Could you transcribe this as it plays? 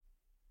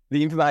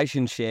The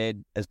information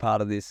shared as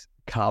part of this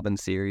carbon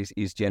series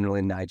is general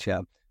in nature.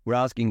 We're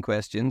asking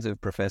questions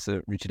of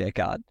Professor Richard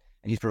Eckard,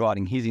 and he's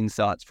providing his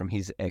insights from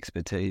his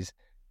expertise.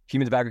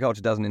 Humans of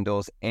Agriculture doesn't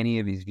endorse any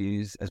of his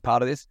views as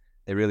part of this.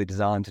 They're really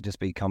designed to just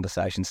be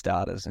conversation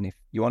starters. And if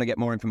you want to get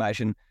more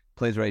information,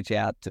 please reach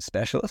out to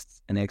specialists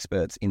and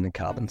experts in the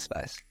carbon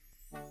space.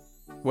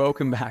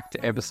 Welcome back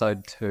to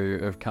episode 2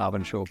 of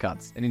Carbon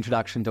Shortcuts, an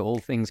introduction to all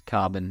things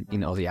carbon in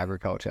Aussie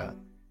agriculture.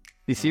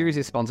 This series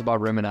is sponsored by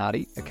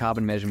Ruminati, a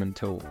carbon measurement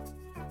tool.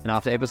 And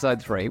after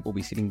episode 3, we'll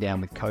be sitting down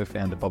with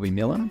co-founder Bobby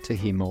Millen to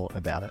hear more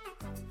about it.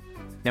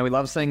 Now, we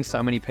love seeing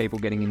so many people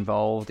getting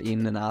involved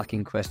in and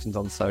asking questions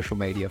on social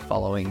media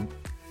following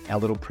our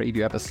little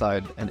preview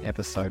episode and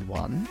episode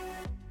 1.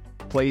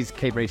 Please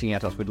keep reaching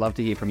out to us. We'd love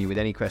to hear from you with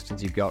any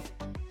questions you've got.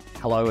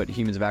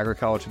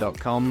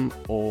 hello@humansofagriculture.com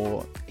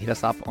or hit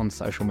us up on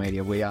social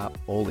media. We are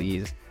all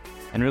ears.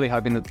 And really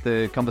hoping that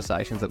the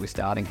conversations that we're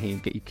starting here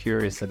get you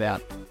curious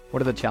about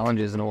what are the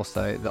challenges and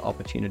also the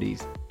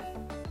opportunities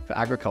for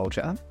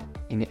agriculture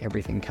in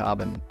everything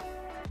carbon.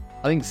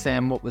 I think,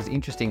 Sam, what was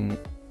interesting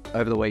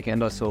over the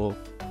weekend, I saw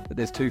that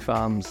there's 2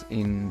 farms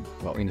in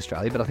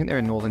Australia, but I think they're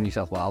in northern New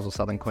South Wales or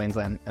southern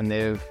Queensland, and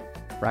they've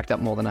racked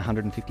up more than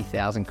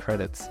 150,000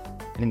 credits.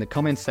 And in the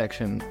comments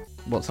section,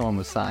 what someone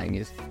was saying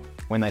is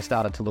when they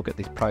started to look at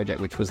this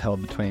project, which was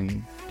held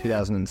between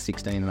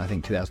 2016 and I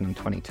think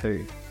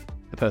 2022,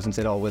 the person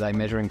said, were they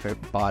measuring for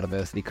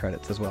biodiversity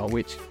credits as well,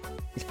 which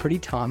is pretty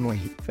timely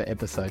for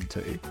episode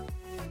 2.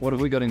 What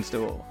have we got in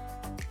store?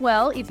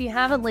 Well, if you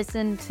haven't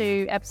listened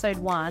to episode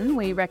 1,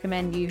 we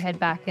recommend you head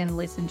back and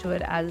listen to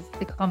it, as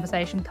the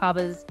conversation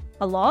covers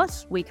a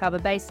lot. We cover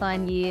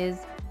baseline years,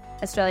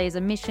 Australia's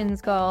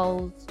emissions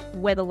goals,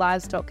 whether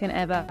livestock can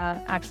ever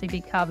actually be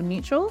carbon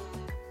neutral,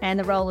 and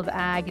the role of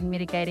ag in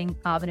mitigating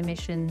carbon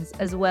emissions,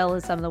 as well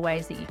as some of the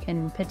ways that you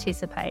can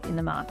participate in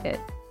the market.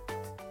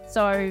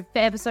 So for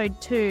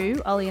episode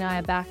 2, Ollie and I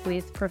are back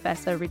with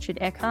Professor Richard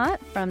Eckard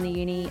from the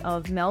Uni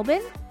of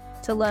Melbourne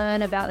to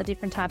learn about the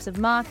different types of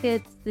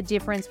markets, the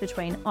difference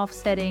between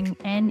offsetting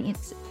and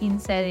its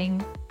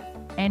insetting,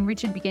 and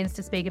Richard begins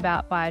to speak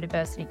about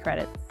biodiversity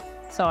credits.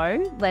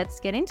 So let's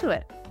get into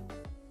it.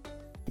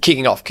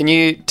 Kicking off, can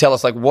you tell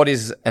us what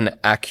is an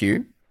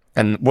ACCU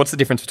and what's the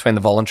difference between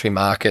the voluntary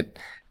market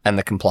and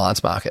the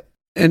compliance market?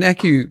 An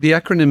ACCU, the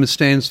acronym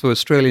stands for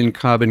Australian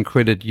Carbon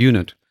Credit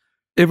Unit.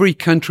 Every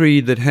country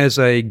that has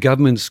a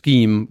government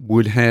scheme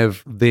would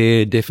have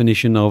their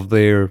definition of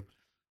their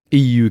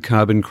EU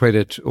carbon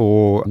credit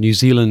or New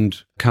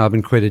Zealand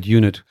carbon credit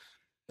unit.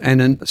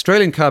 And an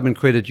Australian carbon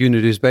credit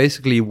unit is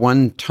basically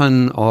 1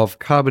 tonne of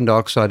carbon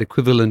dioxide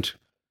equivalent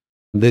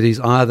that is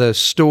either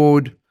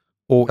stored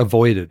or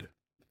avoided.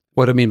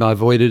 What I mean by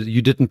avoided,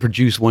 you didn't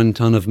produce 1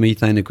 tonne of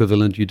methane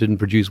equivalent, you didn't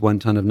produce 1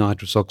 tonne of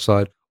nitrous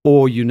oxide,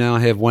 or you now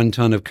have 1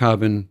 tonne of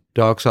carbon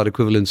dioxide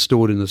equivalent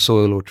stored in the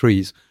soil or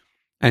trees.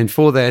 And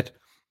for that,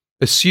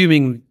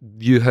 assuming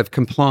you have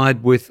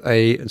complied with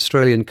an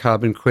Australian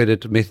carbon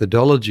credit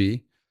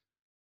methodology,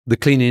 the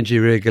Clean Energy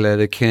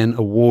Regulator can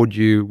award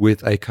you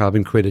with a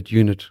carbon credit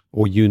unit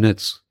or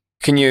units.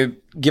 Can you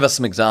give us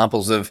some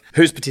examples of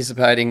who's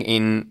participating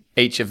in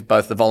each of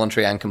both the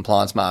voluntary and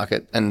compliance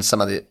market and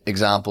some of the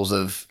examples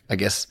of,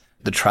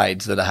 the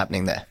trades that are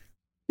happening there?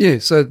 Yeah,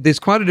 so there's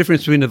quite a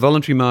difference between a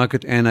voluntary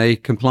market and a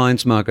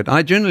compliance market.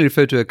 I generally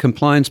refer to a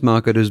compliance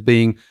market as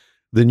being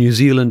the New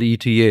Zealand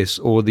ETS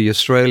or the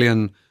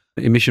Australian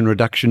Emission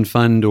Reduction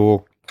Fund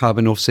or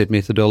Carbon Offset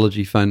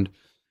Methodology Fund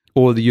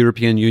or the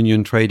European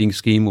Union Trading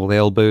Scheme or the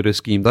Alberta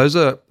Scheme. Those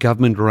are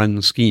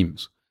government-run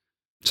schemes.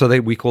 So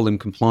we call them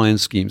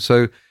compliance schemes.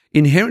 So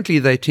inherently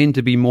they tend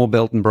to be more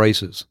belt and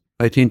braces.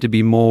 They tend to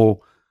be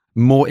more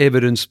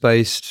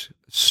evidence-based,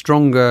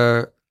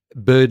 stronger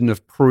burden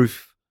of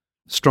proof,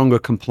 stronger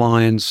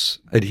compliance,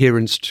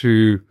 adherence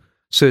to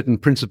certain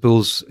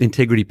principles,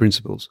 integrity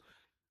principles.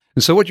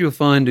 And so what you'll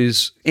find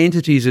is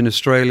entities in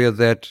Australia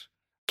that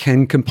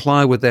can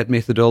comply with that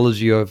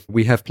methodology of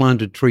we have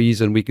planted trees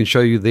and we can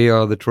show you there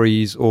are the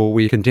trees, or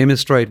we can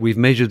demonstrate we've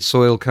measured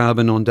soil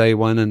carbon on day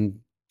 1 and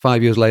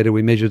 5 years later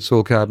we measured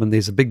soil carbon.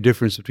 There's a big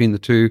difference between the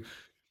two.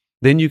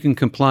 Then you can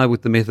comply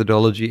with the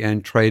methodology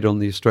and trade on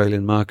the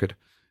Australian market.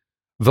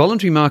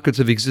 Voluntary markets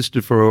have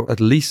existed for at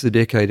least a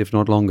decade, if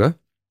not longer.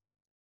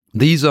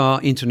 These are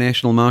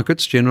international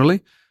markets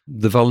generally.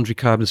 The Voluntary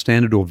Carbon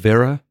Standard, or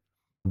VERA.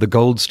 The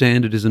Gold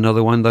Standard is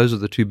another one. Those are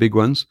the 2 big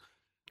ones.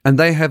 And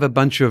they have a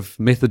bunch of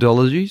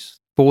methodologies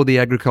for the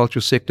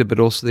agricultural sector, but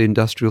also the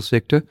industrial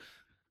sector.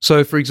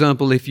 So, for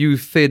example, if you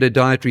fed a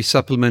dietary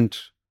supplement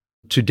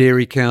to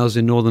dairy cows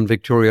in northern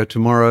Victoria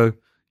tomorrow,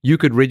 you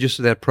could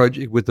register that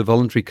project with the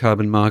voluntary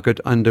carbon market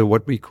under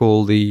what we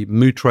call the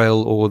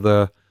MooTrail or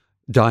the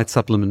diet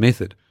supplement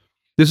method.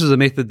 This is a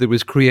method that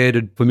was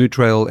created for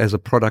MooTrail as a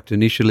product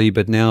initially,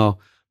 but now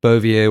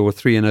Bovier or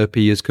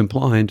 3NOP is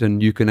compliant,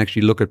 and you can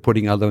actually look at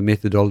putting other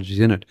methodologies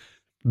in it.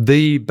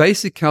 The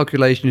basic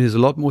calculation is a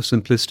lot more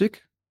simplistic.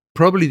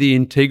 Probably the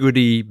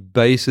integrity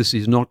basis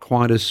is not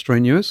quite as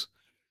strenuous,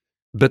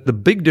 but the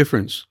big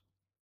difference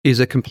is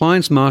a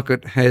compliance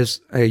market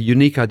has a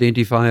unique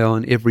identifier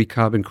on every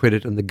carbon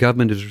credit, and the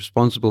government is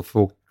responsible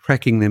for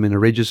tracking them in a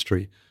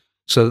registry.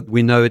 So that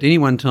we know at any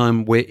one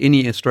time where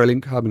any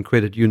Australian carbon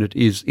credit unit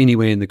is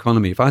anywhere in the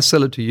economy. If I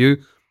sell it to you,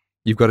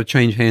 you've got to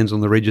change hands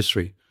on the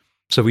registry.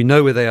 So we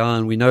know where they are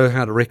and we know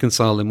how to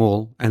reconcile them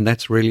all, and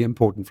that's really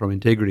important from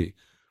integrity.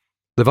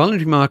 The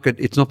voluntary market,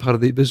 it's not part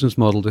of their business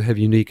model to have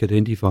unique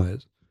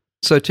identifiers.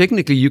 So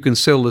technically you can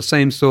sell the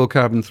same soil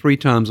carbon 3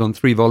 times on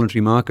 3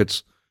 voluntary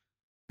markets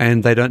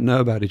and they don't know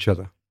about each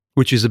other,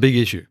 which is a big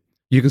issue.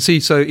 You can see,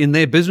 so in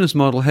their business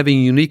model,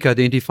 having unique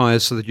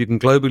identifiers so that you can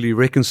globally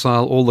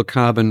reconcile all the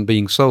carbon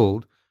being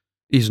sold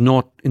is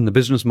not in the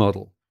business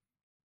model.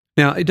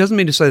 Now, it doesn't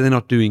mean to say they're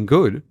not doing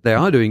good. They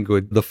are doing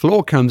good. The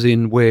flaw comes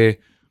in where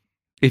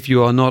if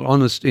you are not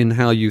honest in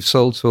how you've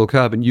sold soil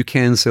carbon, you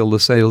can sell the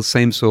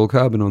same soil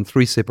carbon on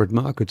 3 separate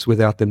markets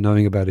without them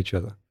knowing about each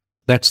other.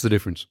 That's the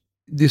difference.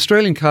 The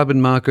Australian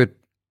carbon market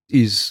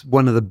is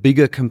one of the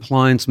bigger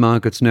compliance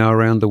markets now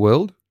around the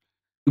world.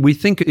 We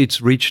think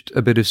it's reached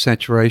a bit of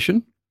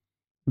saturation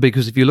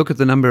because if you look at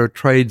the number of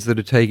trades that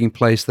are taking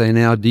place, they're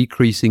now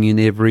decreasing in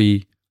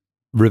every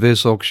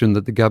reverse auction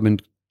that the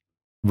government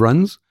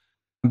runs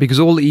because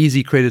all the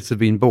easy credits have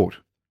been bought.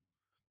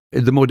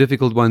 The more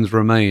difficult ones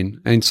remain.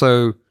 And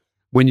so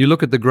when you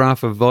look at the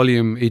graph of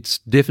volume, it's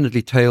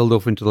definitely tailed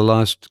off into the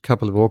last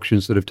couple of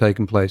auctions that have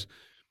taken place.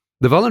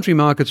 The voluntary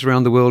markets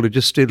around the world are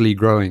just steadily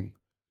growing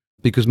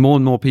because more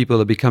and more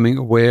people are becoming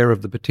aware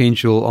of the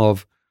potential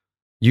of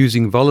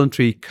using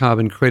voluntary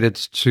carbon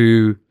credits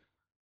to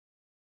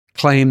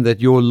claim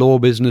that your law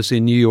business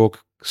in New York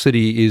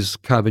City is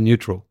carbon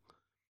neutral.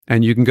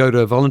 And you can go to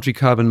a voluntary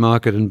carbon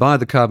market and buy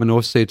the carbon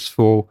offsets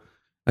for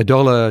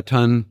 $1 a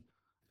tonne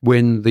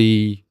when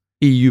the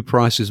EU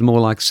price is more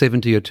like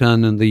 70 a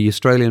tonne and the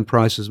Australian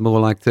price is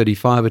more like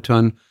 35 a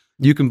tonne.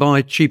 You can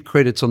buy cheap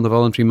credits on the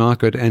voluntary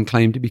market and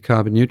claim to be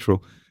carbon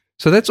neutral.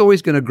 So that's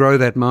always going to grow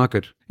that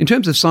market. In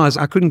terms of size,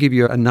 I couldn't give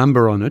you a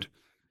number on it,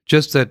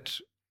 just that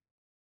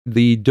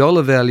the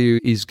dollar value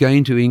is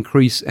going to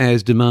increase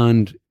as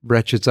demand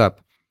ratchets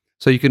up.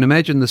 So you can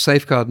imagine the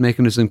safeguard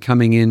mechanism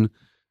coming in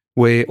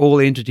where all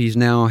entities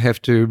now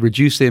have to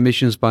reduce their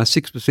emissions by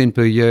 6%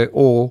 per year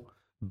or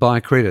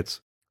buy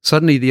credits.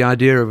 Suddenly the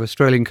idea of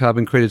Australian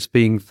carbon credits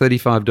being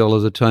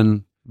 $35 a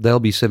tonne, they'll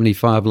be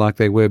 75 like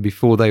they were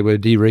before they were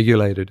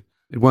deregulated.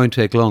 It won't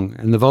take long.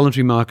 And the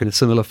voluntary market in a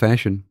similar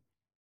fashion.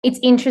 It's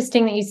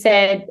interesting that you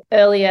said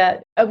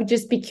earlier, I would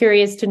just be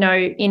curious to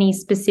know any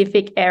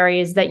specific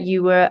areas that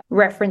you were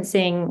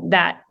referencing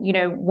that,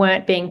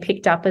 weren't being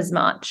picked up as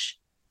much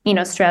in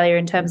Australia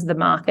in terms of the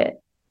market.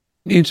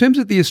 In terms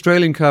of the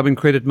Australian carbon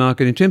credit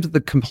market, in terms of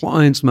the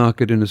compliance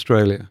market in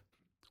Australia,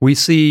 we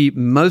see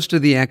most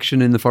of the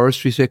action in the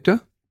forestry sector.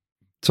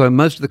 So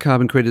most of the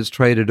carbon credits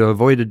traded are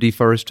avoided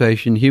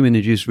deforestation,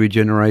 human-induced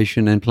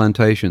regeneration, and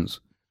plantations.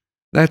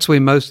 That's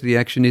where most of the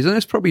action is. And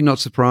that's probably not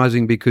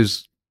surprising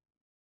because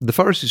the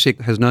forestry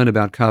sector has known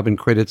about carbon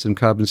credits and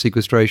carbon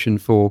sequestration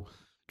for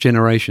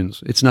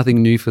generations. It's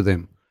nothing new for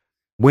them.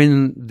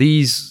 When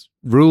these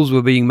rules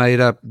were being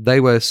made up, they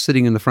were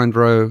sitting in the front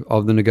row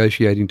of the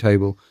negotiating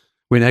table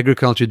when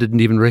agriculture didn't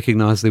even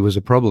recognize there was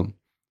a problem.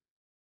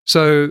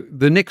 So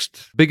the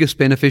next biggest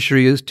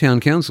beneficiary is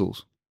town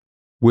councils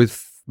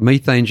with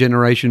methane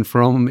generation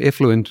from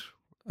effluent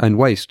and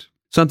waste.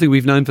 Something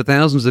we've known for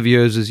thousands of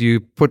years is you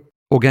put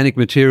organic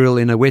material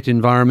in a wet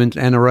environment,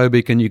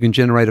 anaerobic, and you can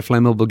generate a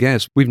flammable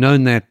gas. We've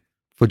known that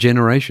for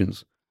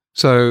generations.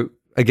 So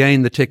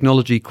again, the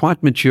technology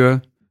quite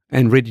mature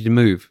and ready to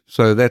move.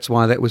 So that's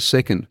why that was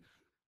second.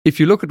 If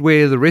you look at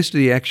where the rest of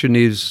the action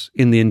is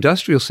in the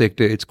industrial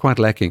sector, it's quite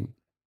lacking.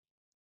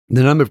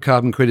 The number of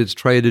carbon credits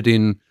traded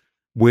in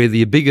where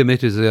the big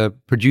emitters are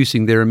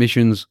producing their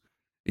emissions,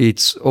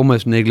 it's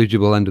almost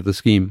negligible under the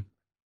scheme.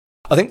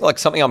 I think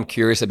something I'm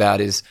curious about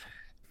is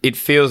it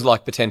feels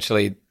like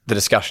potentially the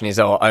discussion is,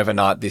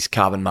 overnight this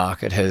carbon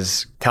market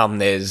has come,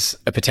 there's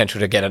a potential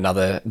to get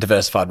another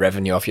diversified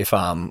revenue off your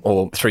farm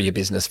or through your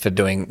business for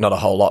doing not a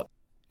whole lot.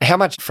 How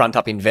much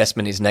front-up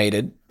investment is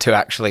needed to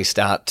actually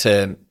start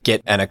to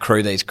get and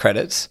accrue these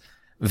credits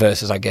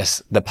versus, I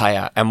guess, the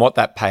payout and what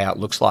that payout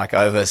looks like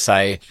over,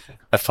 say,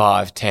 a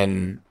 5,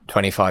 10,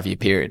 25-year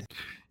period?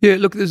 Yeah,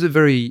 look, there's a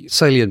very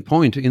salient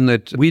point in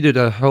that we did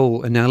a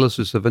whole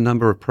analysis of a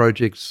number of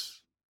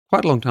projects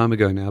quite a long time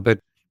ago now, but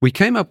we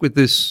came up with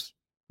this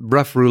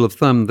rough rule of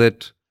thumb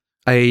that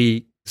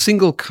a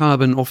single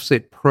carbon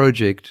offset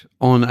project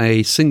on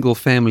a single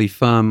family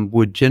farm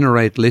would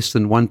generate less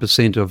than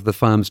 1% of the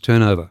farm's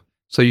turnover.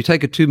 So you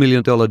take a $2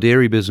 million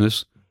dairy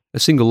business, a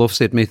single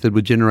offset method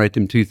would generate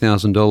them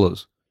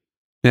 $2,000.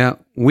 Now,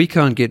 we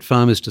can't get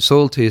farmers to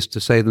soil test to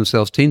save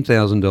themselves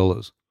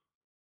 $10,000,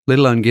 let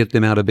alone get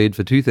them out of bed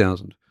for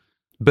 $2,000.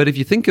 But if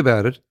you think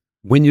about it,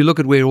 when you look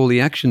at where all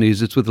the action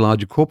is, it's with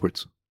larger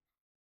corporates.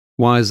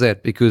 Why is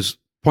that? Because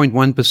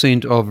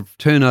 0.1% of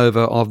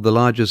turnover of the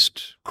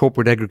largest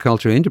corporate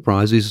agriculture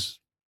enterprise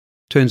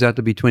turns out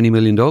to be $20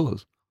 million.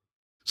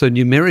 So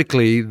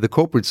numerically, the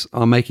corporates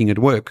are making it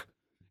work.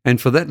 And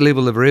for that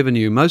level of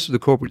revenue, most of the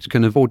corporates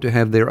can afford to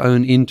have their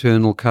own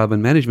internal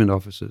carbon management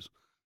officers.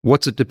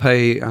 What's it to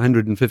pay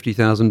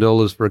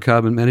 $150,000 for a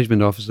carbon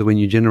management officer when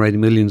you generate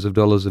millions of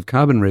dollars of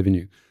carbon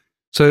revenue?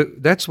 So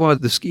that's why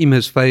the scheme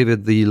has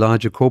favored the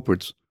larger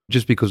corporates,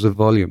 just because of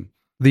volume.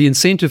 The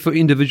incentive for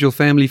individual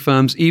family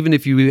farms, even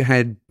if you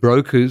had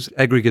brokers,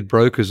 aggregate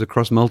brokers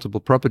across multiple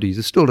properties,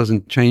 it still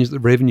doesn't change the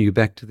revenue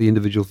back to the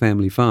individual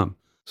family farm.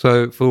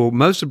 So for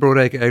most of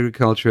broadacre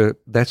agriculture,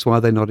 that's why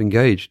they're not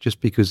engaged,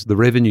 just because the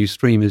revenue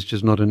stream is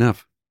just not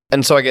enough.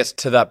 And so I guess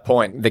to that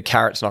point, the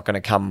carrot's not going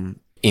to come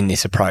in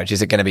this approach.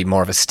 Is it going to be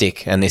more of a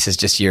stick, and this is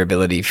just your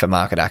ability for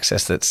market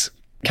access that's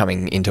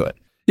coming into it?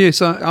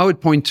 Yes, I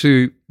would point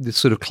to this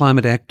sort of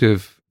Climate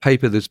Active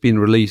paper that's been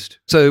released.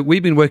 So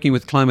we've been working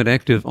with Climate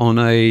Active on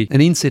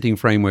an insetting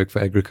framework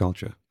for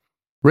agriculture,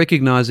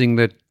 recognizing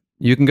that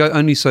you can go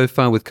only so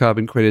far with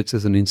carbon credits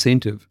as an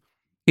incentive.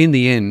 In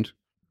the end,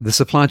 the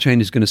supply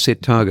chain is going to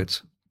set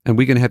targets, and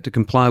we're going to have to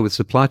comply with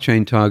supply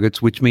chain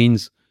targets, which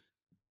means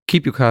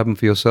keep your carbon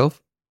for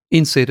yourself,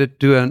 inset it,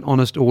 do an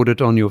honest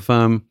audit on your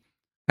farm,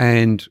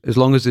 and as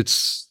long as it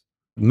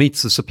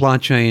meets the supply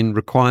chain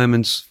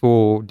requirements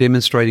for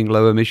demonstrating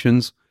low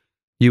emissions,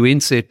 you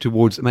inset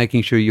towards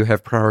making sure you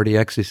have priority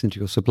access into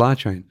your supply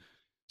chain.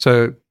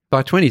 So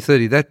by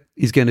 2030, that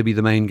is going to be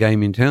the main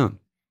game in town,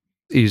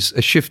 is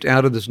a shift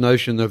out of this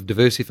notion of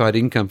diversified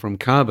income from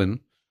carbon,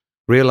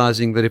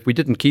 realizing that if we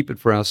didn't keep it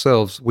for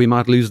ourselves, we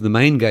might lose the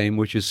main game,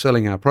 which is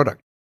selling our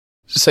product.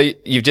 So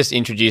you've just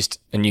introduced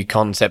a new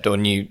concept or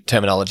new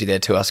terminology there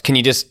to us. Can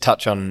you just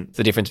touch on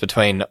the difference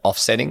between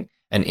offsetting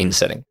and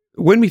insetting?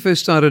 When we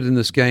first started in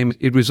this game,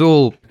 it was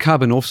all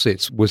carbon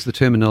offsets was the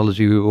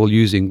terminology we were all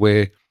using,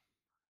 where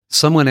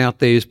someone out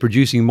there is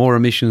producing more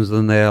emissions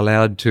than they're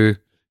allowed to.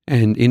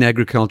 And in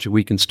agriculture,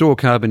 we can store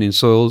carbon in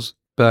soils,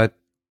 but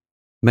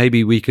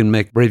maybe we can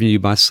make revenue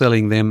by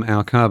selling them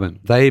our carbon.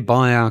 They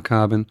buy our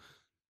carbon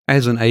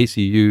as an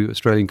ACU,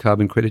 Australian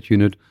Carbon Credit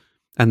Unit,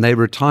 and they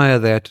retire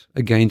that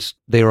against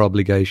their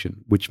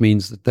obligation, which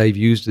means that they've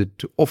used it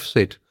to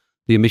offset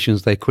the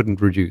emissions they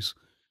couldn't reduce.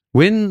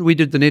 When we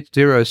did the Net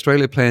Zero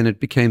Australia plan, it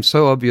became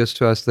so obvious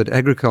to us that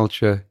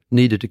agriculture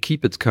needed to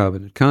keep its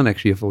carbon. It can't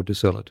actually afford to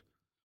sell it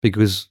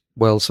because,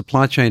 well,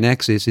 supply chain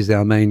access is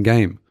our main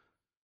game,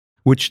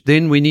 which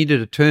then we needed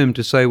a term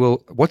to say,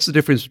 well, what's the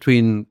difference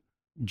between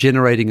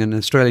generating an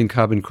Australian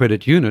Carbon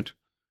Credit Unit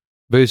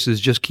versus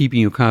just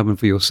keeping your carbon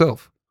for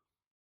yourself?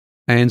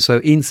 And so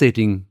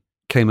insetting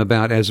came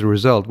about as a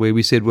result, where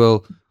we said,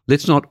 well,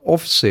 let's not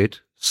offset,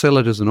 sell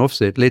it as an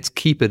offset, let's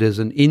keep it as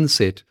an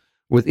inset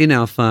within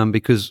our farm,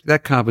 because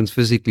that carbon's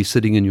physically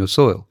sitting in your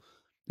soil.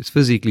 It's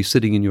physically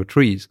sitting in your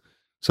trees.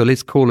 So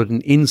let's call it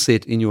an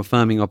inset in your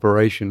farming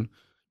operation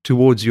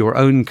towards your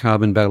own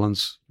carbon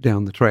balance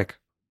down the track.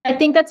 I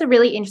think that's a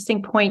really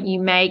interesting point you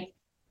make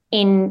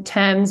in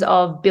terms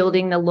of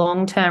building the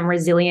long-term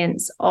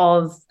resilience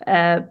of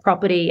a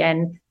property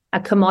and a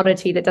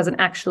commodity that doesn't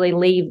actually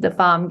leave the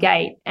farm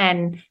gate.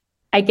 And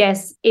I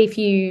guess if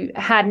you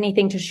had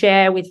anything to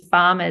share with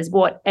farmers,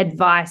 what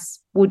advice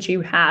would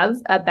you have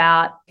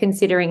about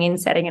considering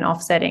insetting and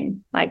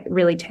offsetting, like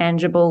really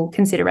tangible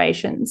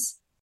considerations?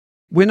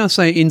 When I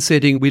say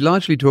insetting, we're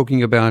largely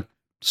talking about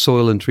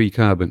soil and tree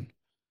carbon.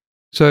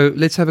 So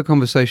let's have a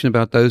conversation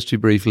about those two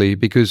briefly,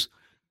 because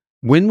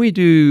when we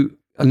do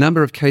a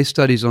number of case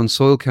studies on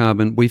soil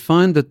carbon, we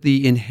find that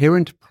the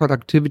inherent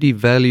productivity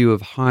value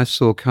of high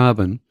soil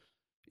carbon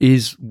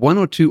is 1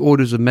 or 2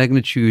 orders of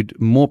magnitude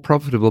more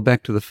profitable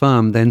back to the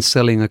farm than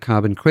selling a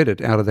carbon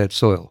credit out of that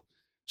soil.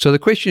 So the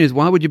question is,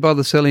 why would you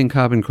bother selling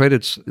carbon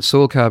credits,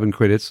 soil carbon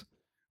credits,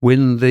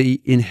 when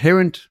the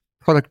inherent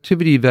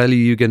productivity value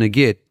you're going to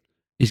get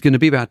is going to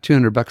be about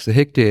 $200 a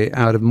hectare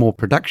out of more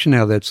production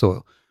out of that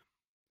soil?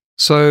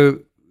 So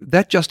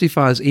that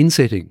justifies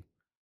insetting,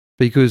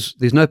 because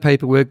there's no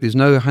paperwork, there's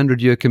no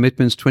 100-year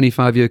commitments,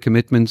 25-year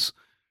commitments.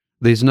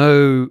 There's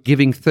no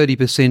giving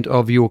 30%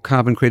 of your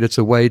carbon credits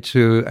away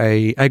to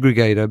a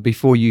aggregator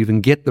before you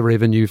even get the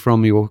revenue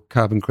from your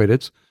carbon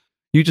credits.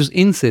 You just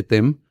inset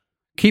them,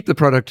 keep the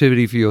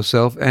productivity for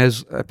yourself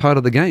as a part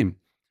of the game.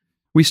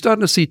 We're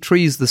starting to see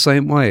trees the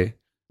same way,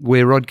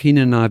 where Rod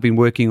Keenan and I have been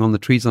working on the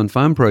Trees on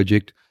Farm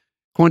project,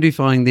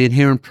 quantifying the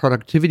inherent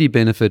productivity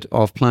benefit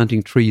of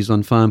planting trees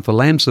on farm for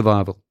lamb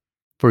survival,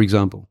 for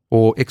example,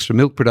 or extra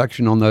milk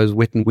production on those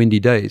wet and windy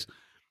days.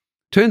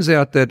 Turns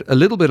out that a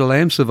little bit of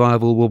lamb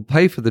survival will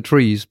pay for the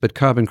trees, but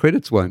carbon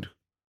credits won't,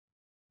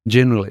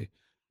 generally.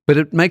 But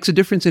it makes a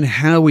difference in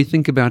how we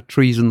think about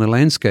trees in the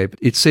landscape.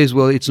 It says,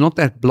 well, it's not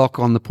that block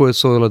on the poor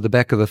soil at the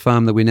back of the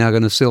farm that we're now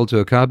going to sell to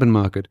a carbon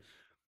market.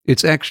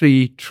 It's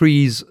actually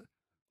trees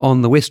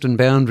on the western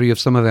boundary of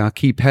some of our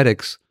key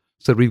paddocks,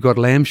 so that we've got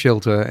lamb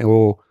shelter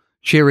or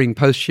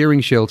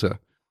post-shearing shelter.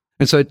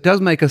 And so it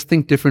does make us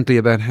think differently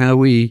about how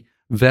we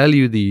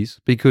value these,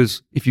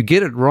 because if you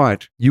get it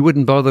right, you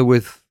wouldn't bother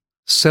with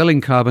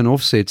selling carbon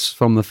offsets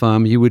from the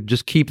farm. You would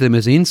just keep them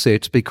as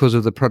insets because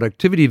of the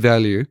productivity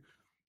value,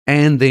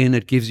 and then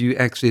it gives you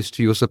access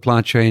to your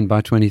supply chain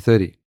by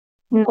 2030.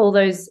 All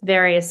those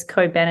various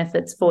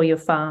co-benefits for your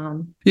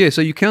farm. Yeah,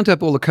 so you count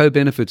up all the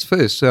co-benefits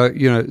first. So,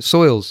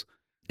 soils,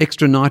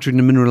 extra nitrogen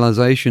and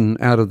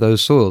mineralization out of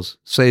those soils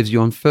saves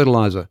you on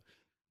fertilizer.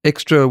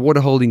 Extra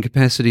water holding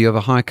capacity of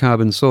a high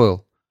carbon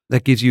soil.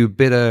 That gives you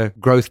better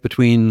growth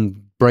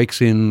between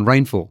breaks in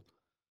rainfall.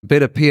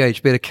 Better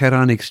pH, better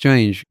cation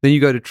exchange. Then you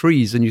go to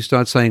trees and you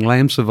start saying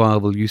lamb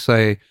survival. You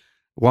say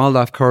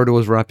wildlife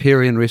corridors,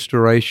 riparian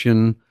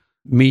restoration,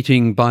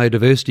 meeting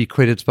biodiversity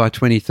credits by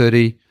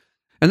 2030.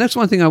 And that's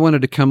one thing I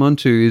wanted to come on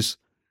to is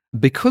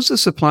because the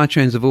supply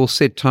chains have all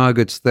set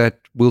targets that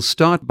will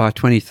start by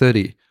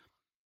 2030,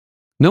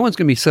 no one's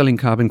going to be selling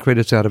carbon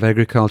credits out of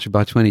agriculture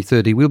by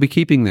 2030. We'll be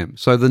keeping them.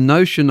 So the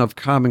notion of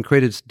carbon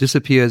credits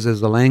disappears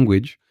as the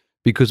language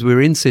because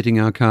we're insetting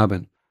our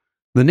carbon.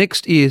 The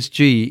next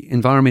ESG,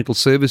 environmental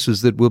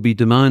services, that will be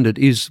demanded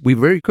is we're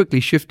very quickly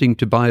shifting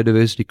to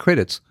biodiversity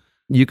credits.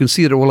 You can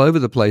see it all over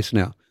the place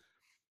now.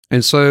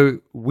 And so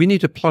we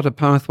need to plot a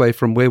pathway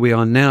from where we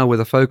are now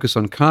with a focus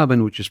on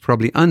carbon, which is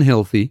probably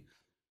unhealthy,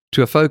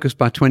 to a focus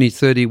by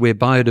 2030 where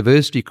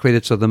biodiversity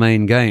credits are the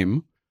main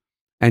game.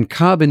 And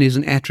carbon is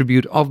an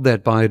attribute of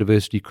that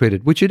biodiversity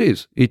credit, which it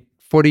is.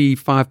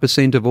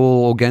 45% of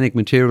all organic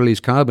material is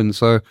carbon.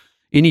 So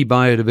any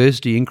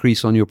biodiversity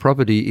increase on your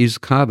property is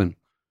carbon.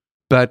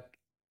 But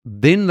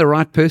then the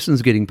right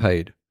person's getting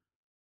paid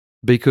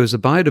because the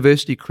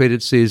biodiversity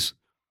credit says,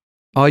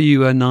 are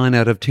you a 9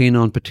 out of 10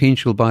 on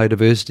potential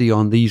biodiversity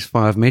on these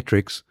 5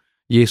 metrics?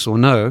 Yes or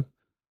no?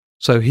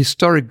 So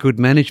historic good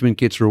management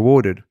gets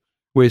rewarded.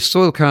 Whereas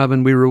soil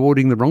carbon, we're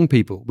rewarding the wrong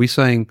people. We're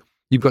saying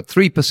you've got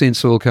 3%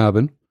 soil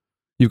carbon,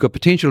 you've got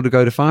potential to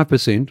go to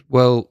 5%.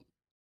 Well,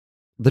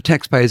 the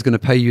taxpayer is going to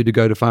pay you to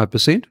go to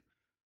 5%.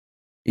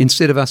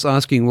 Instead of us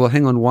asking, well,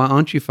 hang on, why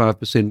aren't you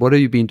 5%? What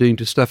have you been doing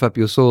to stuff up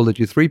your soil that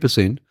you're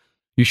 3%?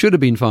 You should have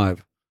been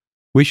 5.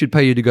 We should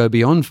pay you to go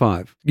beyond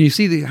 5. You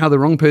see how the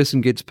wrong person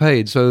gets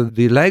paid. So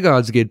the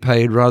laggards get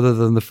paid rather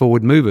than the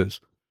forward movers.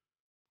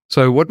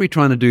 So what we're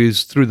trying to do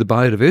is through the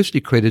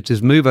biodiversity credits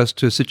is move us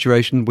to a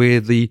situation where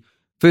the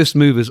first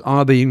movers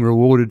are being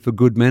rewarded for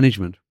good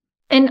management.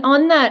 And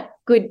on that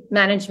good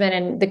management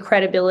and the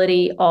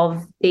credibility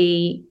of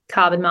the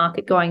carbon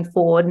market going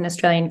forward in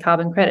Australian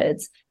carbon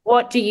credits,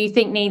 what do you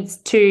think needs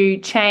to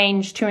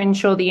change to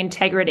ensure the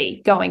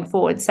integrity going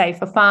forward, say,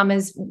 for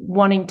farmers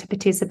wanting to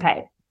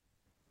participate?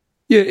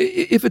 Yeah,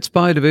 if it's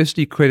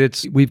biodiversity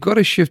credits, we've got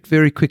to shift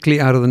very quickly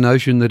out of the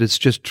notion that it's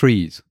just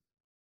trees.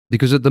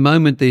 Because at the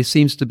moment, there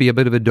seems to be a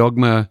bit of a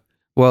dogma.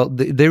 Well,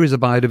 there is a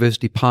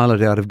biodiversity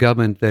pilot out of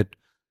government that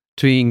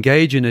to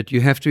engage in it,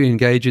 you have to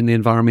engage in the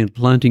environmental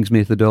plantings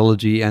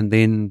methodology and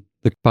then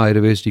the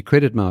biodiversity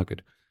credit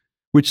market,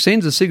 which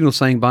sends a signal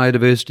saying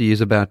biodiversity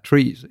is about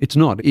trees. It's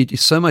not. It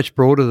is so much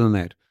broader than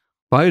that.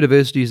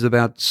 Biodiversity is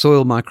about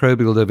soil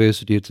microbial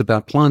diversity. It's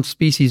about plant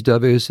species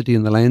diversity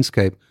in the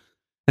landscape.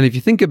 And if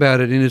you think about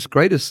it in its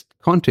greatest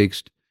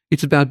context,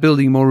 it's about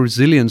building more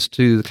resilience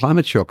to the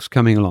climate shocks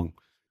coming along.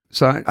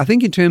 So I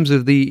think in terms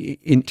of the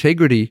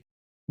integrity,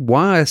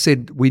 why I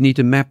said we need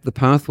to map the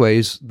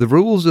pathways, the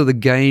rules of the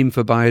game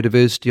for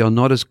biodiversity are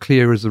not as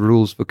clear as the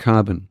rules for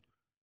carbon.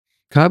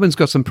 Carbon's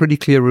got some pretty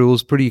clear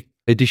rules, pretty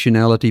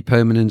additionality,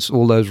 permanence,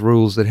 all those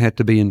rules that had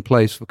to be in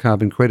place for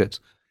carbon credits.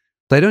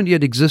 They don't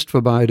yet exist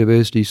for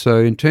biodiversity. So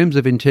in terms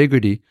of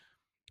integrity,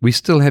 we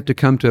still have to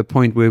come to a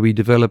point where we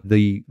develop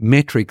the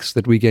metrics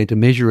that we're going to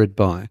measure it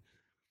by.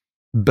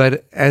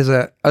 But as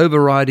an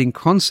overriding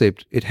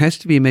concept, it has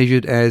to be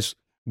measured as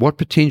what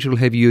potential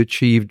have you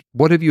achieved?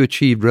 What have you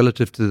achieved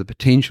relative to the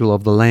potential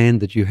of the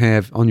land that you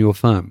have on your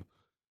farm?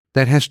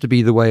 That has to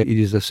be the way it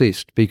is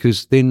assessed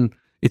because then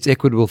it's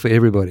equitable for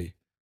everybody.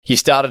 You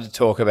started to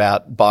talk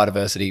about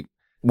biodiversity.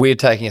 We're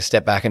taking a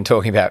step back and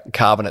talking about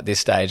carbon at this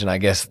stage, and I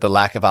guess the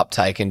lack of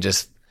uptake and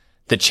just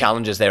the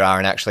challenges there are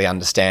in actually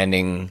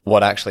understanding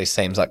what actually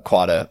seems like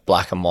quite a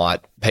black and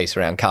white piece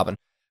around carbon.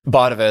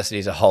 Biodiversity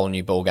is a whole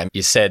new ballgame.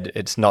 You said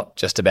it's not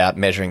just about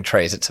measuring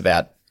trees, it's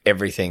about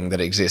everything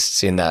that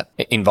exists in that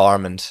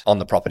environment on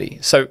the property.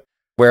 So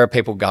where are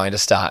people going to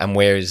start and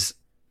where is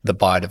the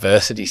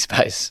biodiversity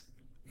space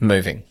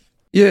moving?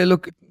 Yeah,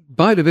 look,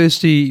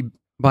 biodiversity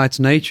by its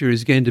nature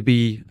is going to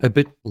be a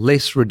bit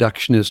less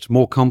reductionist,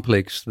 more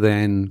complex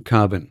than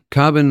carbon.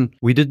 Carbon,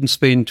 we didn't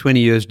spend 20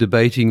 years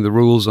debating the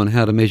rules on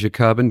how to measure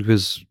carbon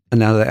because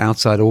another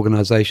outside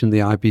organization, the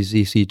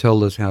IPCC,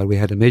 told us how we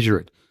had to measure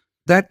it.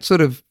 That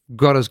sort of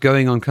got us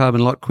going on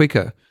carbon a lot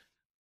quicker.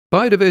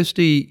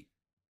 Biodiversity,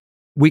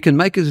 we can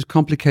make it as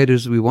complicated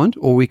as we want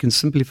or we can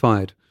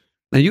simplify it.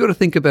 Now, you've got to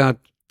think about,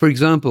 for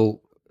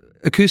example,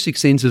 acoustic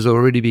sensors are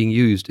already being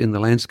used in the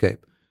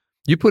landscape.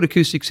 You put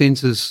acoustic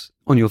sensors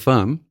on your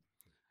farm,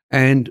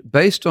 and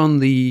based on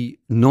the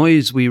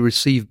noise we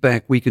receive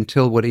back, we can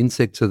tell what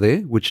insects are there,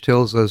 which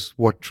tells us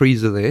what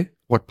trees are there,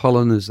 what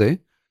pollen is there.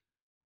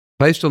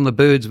 Based on the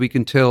birds, we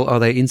can tell, are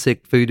they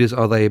insect feeders,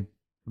 are they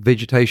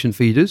vegetation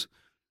feeders?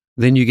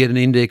 Then you get an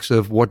index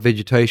of what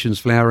vegetation is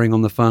flowering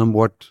on the farm,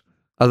 what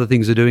other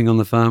things are doing on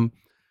the farm.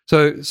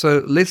 So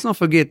let's not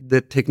forget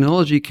that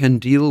technology can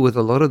deal with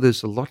a lot of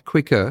this a lot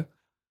quicker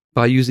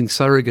by using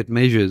surrogate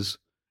measures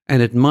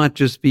And it might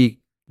just be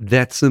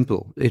that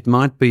simple. It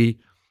might be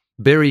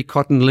bury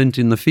cotton lint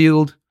in the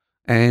field,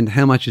 and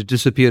how much has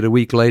disappeared a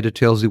week later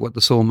tells you what the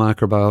soil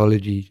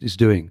microbiology is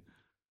doing,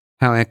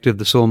 how active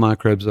the soil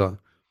microbes are.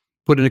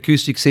 Put an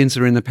acoustic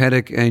sensor in the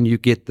paddock and you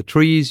get the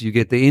trees, you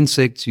get the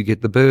insects, you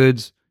get the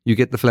birds, you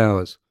get the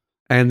flowers.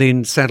 And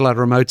then satellite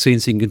remote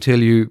sensing can tell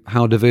you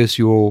how diverse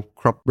your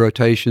crop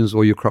rotations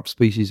or your crop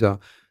species are.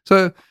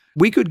 So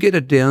we could get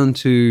it down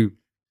to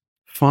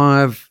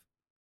 5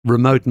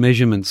 remote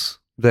measurements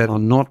that are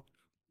not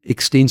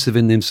extensive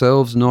in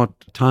themselves, not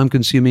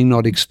time-consuming,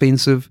 not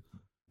expensive,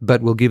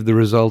 but will give the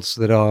results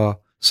that are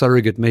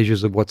surrogate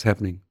measures of what's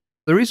happening.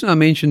 The reason I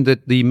mentioned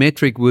that the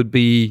metric would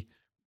be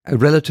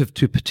relative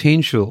to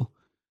potential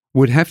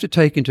would have to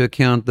take into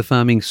account the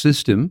farming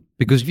system,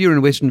 because if you're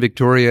in Western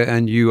Victoria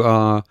and you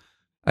are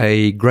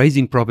a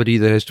grazing property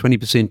that has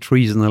 20%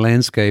 trees in the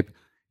landscape,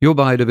 your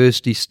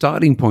biodiversity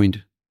starting point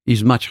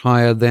is much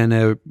higher than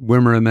a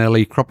Wimmera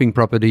Mallee cropping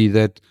property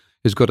that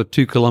has got a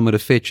 2-kilometre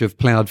fetch of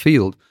ploughed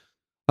field.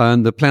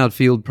 And the ploughed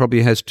field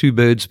probably has 2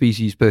 bird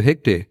species per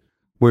hectare,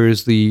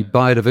 whereas the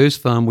biodiverse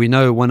farm, we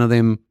know one of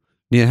them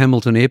near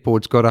Hamilton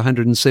Airport's got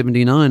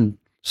 179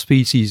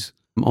 species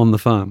on the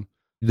farm.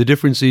 The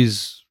difference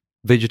is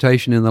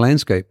vegetation in the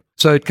landscape.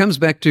 So it comes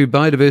back to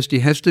biodiversity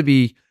has to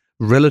be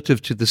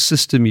relative to the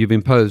system you've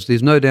imposed.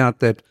 There's no doubt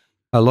that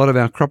a lot of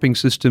our cropping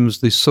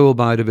systems, the soil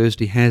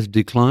biodiversity has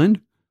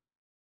declined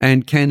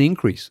and can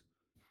increase.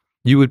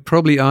 You would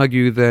probably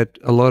argue that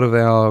a lot of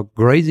our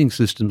grazing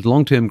systems,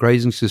 long-term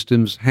grazing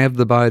systems, have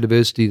the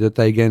biodiversity that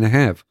they're going to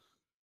have.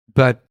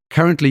 But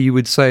currently you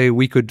would say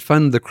we could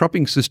fund the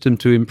cropping system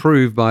to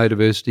improve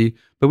biodiversity,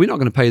 but we're not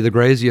going to pay the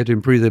grazier to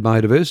improve their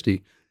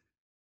biodiversity.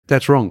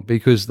 That's wrong,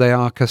 because they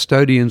are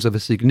custodians of a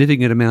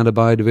significant amount of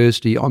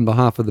biodiversity on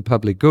behalf of the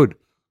public good.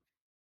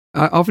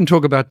 I often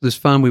talk about this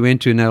farm we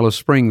went to in Alice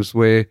Springs,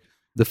 where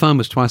the farm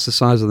was twice the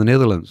size of the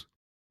Netherlands.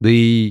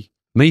 The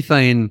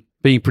methane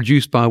being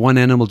produced by one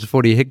animal to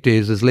 40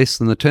 hectares is less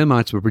than the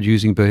termites were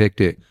producing per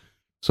hectare.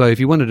 So if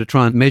you wanted to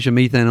try and measure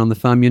methane on the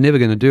farm, you're never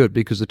going to do it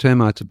because the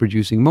termites are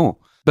producing more.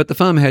 But the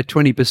farm had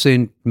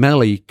 20%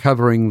 mallee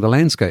covering the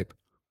landscape.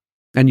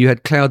 And you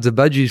had clouds of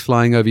budgies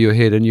flying over your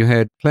head, and you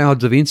had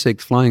clouds of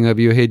insects flying over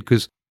your head,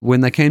 because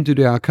when they came to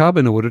do our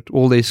carbon audit,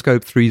 all their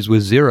scope 3s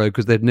was 0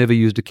 because they'd never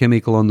used a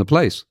chemical on the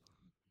place.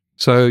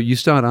 So you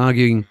start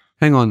arguing,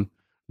 hang on,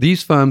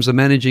 these farms are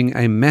managing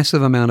a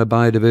massive amount of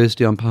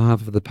biodiversity on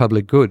behalf of the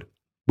public good.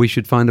 We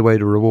should find a way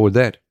to reward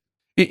that.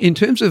 In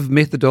terms of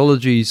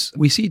methodologies,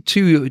 we see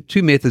two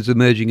methods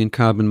emerging in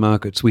carbon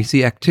markets. We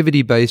see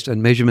activity-based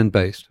and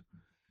measurement-based.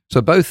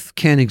 So both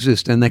can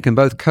exist, and they can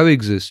both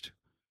coexist.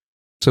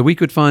 So we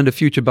could find a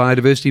future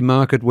biodiversity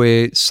market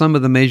where some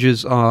of the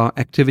measures are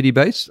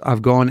activity-based.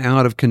 I've gone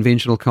out of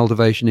conventional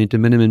cultivation into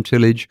minimum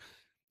tillage,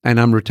 and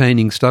I'm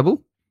retaining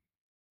stubble.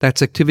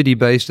 That's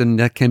activity-based, and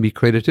that can be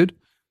credited.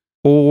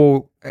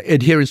 Or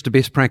adherence to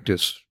best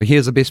practice.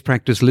 Here's a best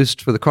practice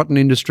list for the cotton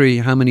industry.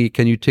 How many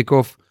can you tick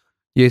off?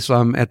 Yes,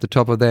 I'm at the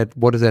top of that.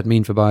 What does that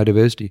mean for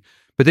biodiversity?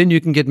 But then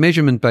you can get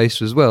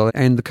measurement-based as well,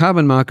 and the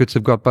carbon markets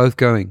have got both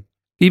going.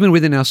 Even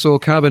within our soil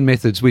carbon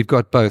methods, we've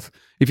got both.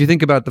 If you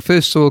think about the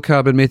first soil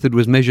carbon method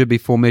was measure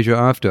before, measure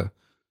after,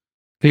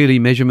 clearly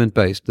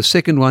measurement-based. The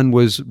second one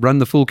was run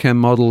the full cam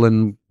model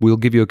and we'll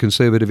give you a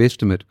conservative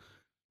estimate.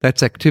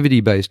 That's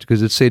activity-based,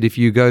 because it said if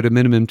you go to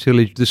minimum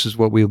tillage, this is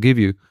what we'll give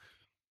you.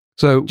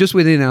 So just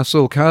within our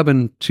soil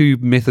carbon 2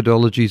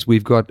 methodologies,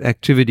 we've got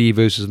activity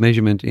versus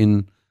measurement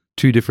in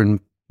 2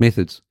 different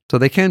methods. So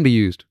they can be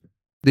used.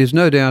 There's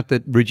no doubt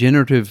that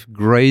regenerative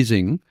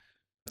grazing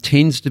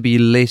tends to be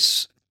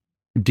less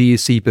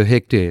DSC per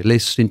hectare,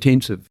 less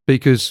intensive,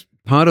 because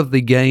part of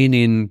the gain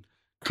in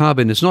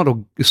carbon is not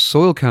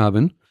soil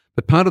carbon,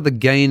 but part of the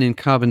gain in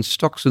carbon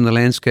stocks in the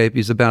landscape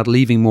is about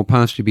leaving more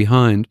pasture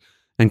behind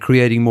and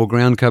creating more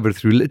ground cover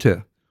through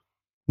litter.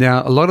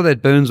 Now, a lot of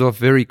that burns off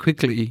very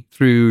quickly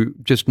through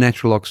just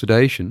natural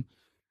oxidation,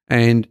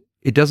 and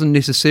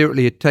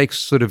it takes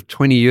sort of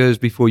 20 years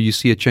before you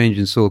see a change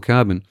in soil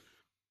carbon.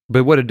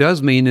 But what it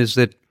does mean is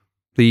that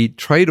the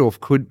trade-off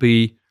could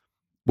be,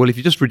 well, if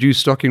you just reduce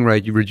stocking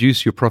rate, you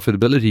reduce your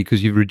profitability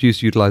because you've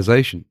reduced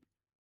utilization.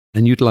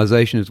 And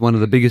utilization is one of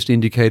the biggest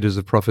indicators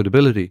of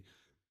profitability.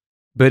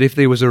 But if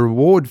there was a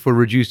reward for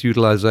reduced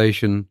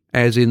utilization,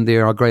 as in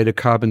there are greater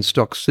carbon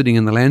stocks sitting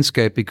in the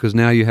landscape because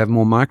now you have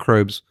more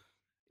microbes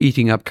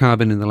eating up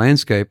carbon in the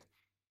landscape,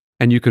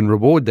 and you can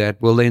reward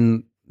that, well,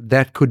 then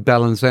that could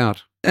balance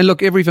out. And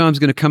look, every farm's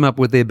going to come up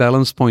with their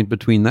balance point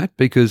between that,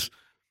 because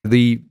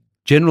the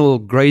general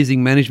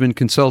grazing management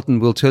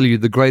consultant will tell you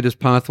the greatest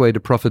pathway to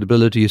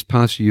profitability is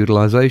pasture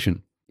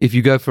utilization. If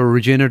you go for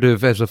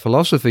regenerative as a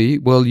philosophy,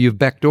 well, you've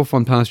backed off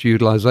on pasture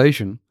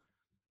utilization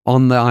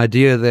on the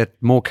idea that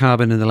more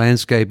carbon in the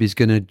landscape is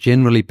going to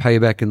generally pay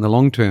back in the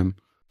long term.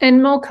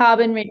 And more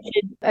carbon,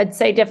 Richard, I'd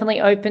say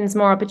definitely opens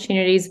more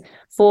opportunities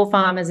for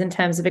farmers in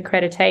terms of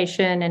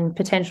accreditation and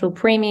potential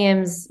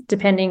premiums,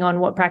 depending on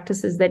what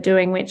practices they're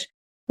doing, which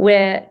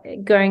we're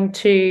going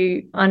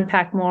to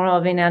unpack more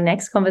of in our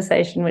next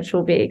conversation, which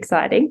will be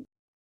exciting.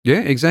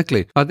 Yeah,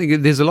 exactly. I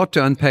think there's a lot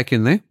to unpack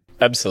in there.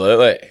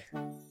 Absolutely.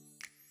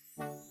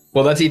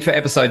 Well, that's it for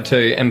episode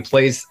 2. And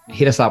please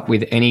hit us up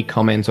with any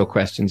comments or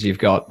questions you've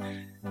got.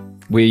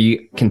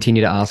 We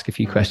continue to ask a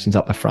few questions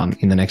up the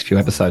front in the next few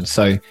episodes.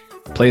 So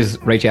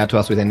please reach out to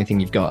us with anything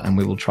you've got and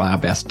we will try our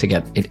best to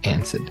get it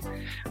answered.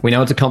 We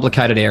know it's a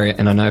complicated area,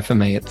 and I know for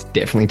me it's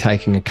definitely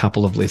taking a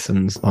couple of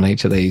listens on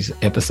each of these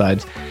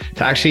episodes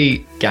to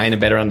actually gain a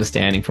better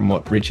understanding from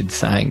what Richard's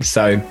saying.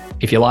 So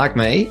if you're like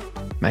me,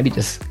 maybe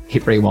just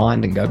hit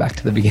rewind and go back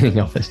to the beginning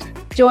of it.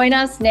 Join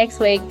us next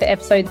week for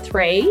episode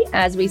 3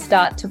 as we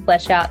start to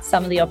flesh out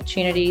some of the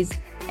opportunities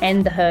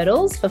and the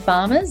hurdles for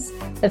farmers.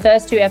 The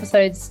first 2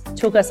 episodes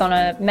took us on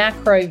a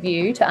macro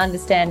view to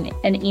understand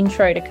an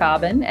intro to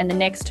carbon, and the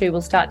next 2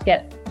 will start to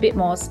get a bit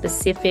more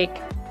specific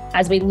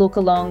as we look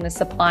along the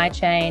supply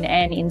chain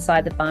and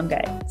inside the farm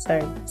gate. So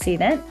see you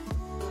then.